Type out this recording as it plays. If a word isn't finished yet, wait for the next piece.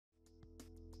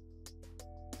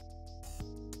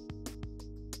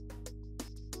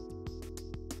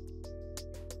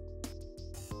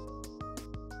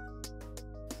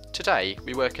Today,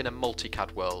 we work in a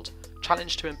multi-CAD world,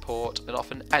 challenged to import and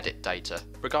often edit data,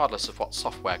 regardless of what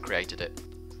software created it.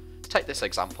 Take this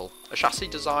example, a chassis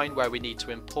design where we need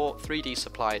to import 3D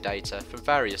supplier data from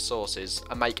various sources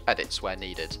and make edits where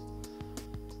needed.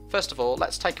 First of all,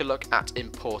 let's take a look at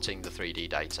importing the 3D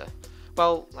data.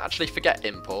 Well, actually forget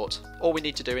import. All we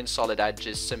need to do in SolidEdge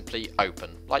is simply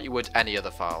open, like you would any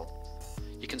other file.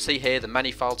 You can see here the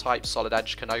many file types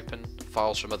SolidEdge can open,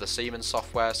 files from other Siemens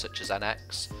software such as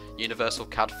NX, universal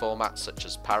CAD formats such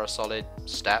as Parasolid,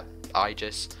 STEP,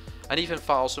 IGES, and even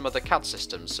files from other CAD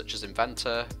systems such as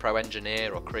Inventor,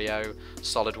 ProEngineer or Creo,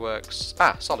 SolidWorks.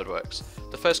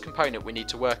 SolidWorks. The first component we need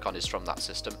to work on is from that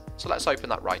system, so let's open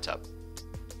that right up.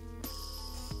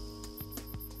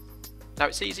 Now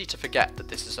it's easy to forget that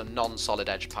this is a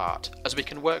non-SolidEdge part, as we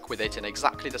can work with it in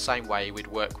exactly the same way we'd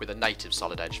work with a native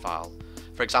SolidEdge file.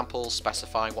 For example,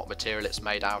 specifying what material it's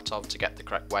made out of to get the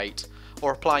correct weight,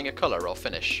 or applying a colour or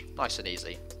finish, nice and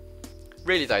easy.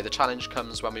 Really though, the challenge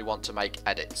comes when we want to make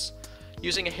edits.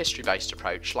 Using a history-based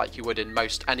approach like you would in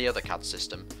most any other CAD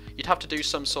system, you'd have to do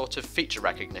some sort of feature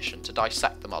recognition to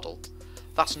dissect the model.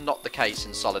 That's not the case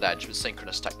in SolidEdge with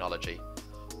Synchronous Technology.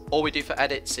 All we do for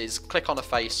edits is click on a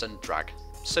face and drag.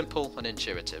 Simple and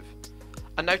intuitive.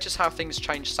 And notice how things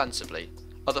change sensibly.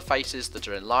 Other faces that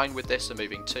are in line with this are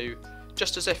moving too,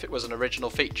 just as if it was an original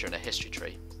feature in a history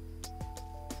tree.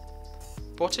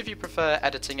 But what if you prefer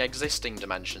editing existing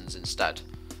dimensions instead?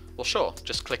 Well sure,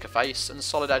 just click a face and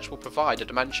SolidEdge will provide a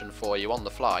dimension for you on the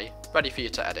fly, ready for you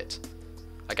to edit.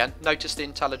 Again, notice the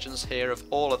intelligence here of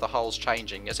all of the holes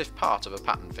changing as if part of a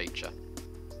pattern feature.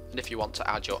 And if you want to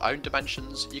add your own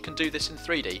dimensions, you can do this in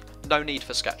 3D, no need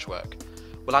for sketch work.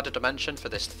 We'll add a dimension for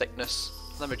this thickness,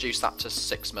 and then reduce that to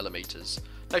 6mm.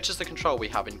 Notice the control we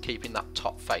have in keeping that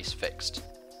top face fixed.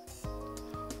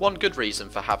 One good reason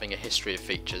for having a history of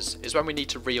features is when we need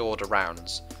to reorder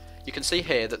rounds. You can see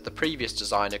here that the previous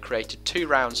designer created 2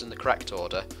 rounds in the correct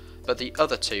order, but the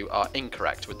other 2 are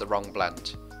incorrect with the wrong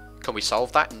blend. Can we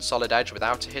solve that in SolidEdge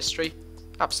without a history?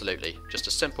 Absolutely, just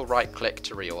a simple right click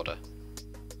to reorder.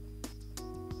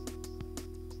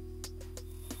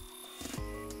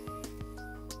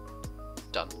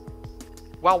 Done.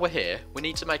 While we're here, we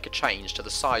need to make a change to the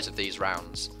size of these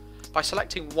rounds. By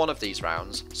selecting one of these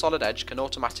rounds, SolidEdge can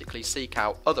automatically seek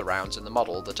out other rounds in the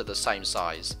model that are the same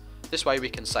size. This way we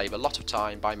can save a lot of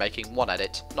time by making one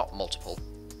edit, not multiple.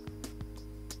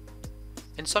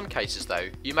 In some cases though,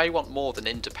 you may want more than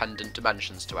independent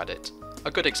dimensions to edit,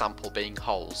 a good example being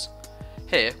holes.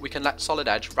 Here we can let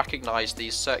SolidEdge recognise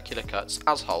these circular cuts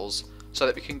as holes so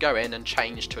that we can go in and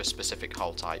change to a specific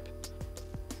hole type.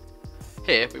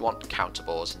 Here we want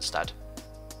counterbores instead.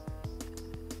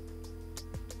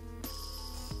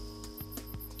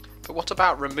 But what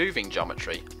about removing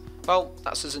geometry? Well,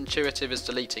 that's as intuitive as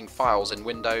deleting files in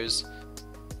Windows.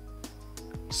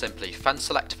 Simply fence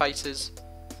select faces,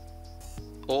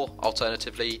 or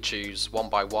alternatively choose one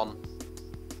by one,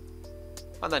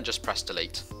 and then just press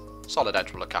delete.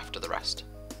 SolidEdge will look after the rest.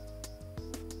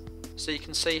 So you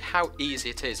can see how easy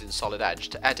it is in SolidEdge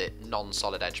to edit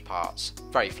non-SolidEdge parts,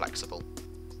 very flexible.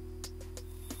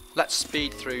 Let's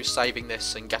speed through saving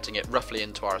this and getting it roughly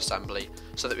into our assembly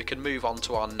so that we can move on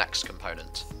to our next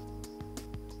component.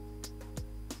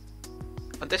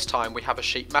 And this time we have a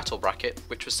sheet metal bracket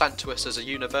which was sent to us as a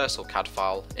universal CAD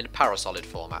file in Parasolid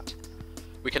format.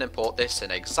 We can import this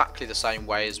in exactly the same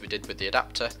way as we did with the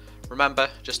adapter. Remember,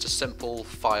 just a simple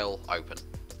file open.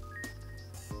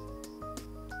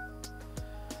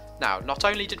 Now, not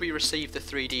only did we receive the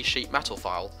 3D sheet metal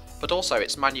file, but also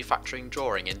its manufacturing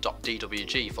drawing in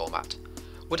 .dwg format.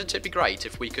 Wouldn't it be great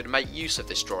if we could make use of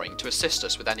this drawing to assist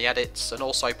us with any edits and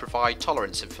also provide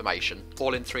tolerance information,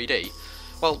 all in 3D?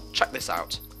 Well, check this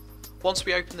out. Once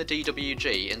we open the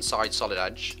DWG inside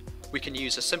SolidEdge, we can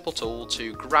use a simple tool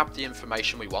to grab the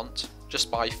information we want, just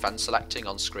by fence selecting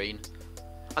on screen,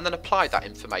 and then apply that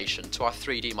information to our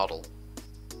 3D model.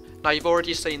 Now you've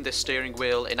already seen this steering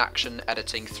wheel in action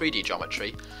editing 3D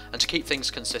geometry, and to keep things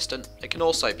consistent, it can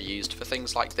also be used for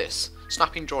things like this,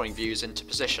 snapping drawing views into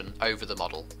position over the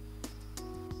model.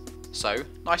 So,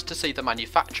 nice to see the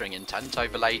manufacturing intent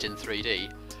overlaid in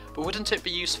 3D, but wouldn't it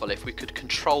be useful if we could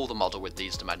control the model with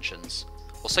these dimensions?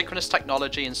 Well, Synchronous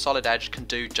Technology in SolidEdge can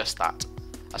do just that.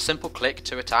 A simple click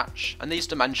to attach, and these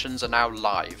dimensions are now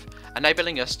live,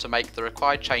 enabling us to make the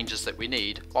required changes that we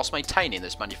need whilst maintaining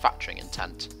this manufacturing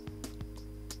intent.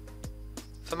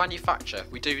 For manufacture,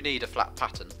 we do need a flat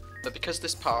pattern, but because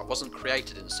this part wasn't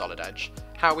created in SolidEdge,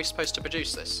 how are we supposed to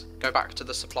produce this? Go back to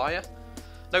the supplier?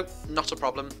 Nope, not a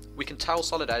problem. We can tell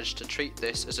SolidEdge to treat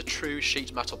this as a true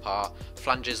sheet metal part,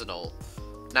 flanges and all.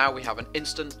 Now we have an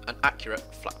instant and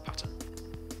accurate flat pattern.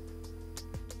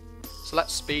 So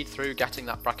let's speed through getting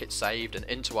that bracket saved and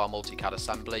into our multi-CAD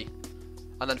assembly,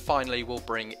 and then finally we'll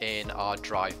bring in our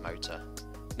drive motor.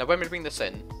 Now when we bring this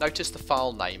in, notice the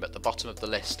file name at the bottom of the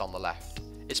list on the left.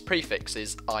 Its prefix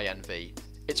is INV.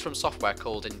 It's from software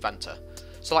called Inventor.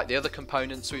 So like the other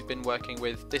components we've been working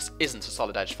with, this isn't a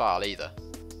solid edge file either.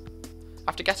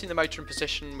 After getting the motor in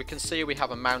position, we can see we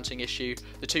have a mounting issue.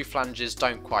 The two flanges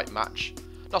don't quite match.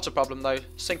 Not a problem though.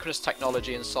 Synchronous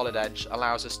Technology in Solid Edge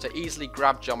allows us to easily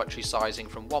grab geometry sizing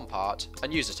from one part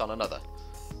and use it on another.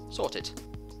 Sorted.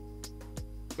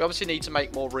 We obviously need to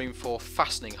make more room for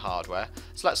fastening hardware,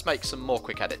 so let's make some more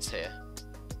quick edits here.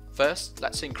 First,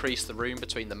 let's increase the room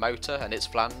between the motor and its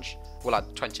flange. We'll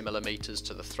add 20mm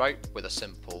to the throat with a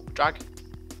simple drag.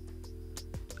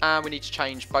 And we need to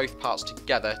change both parts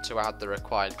together to add the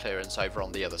required clearance over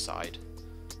on the other side.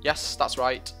 Yes, that's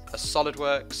right, a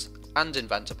SolidWorks and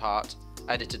Inventor part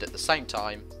edited at the same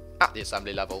time at the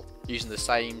assembly level using the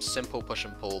same simple push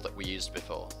and pull that we used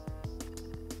before.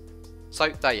 So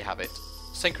there you have it,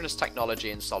 Synchronous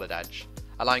Technology in Solid Edge,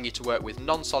 allowing you to work with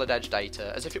non-solid edge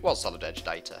data as if it was solid edge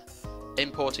data.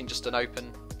 Importing just an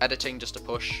open, editing just a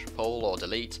push, pull or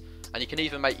delete, and you can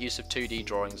even make use of 2D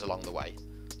drawings along the way.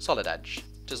 Solid Edge,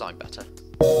 design better.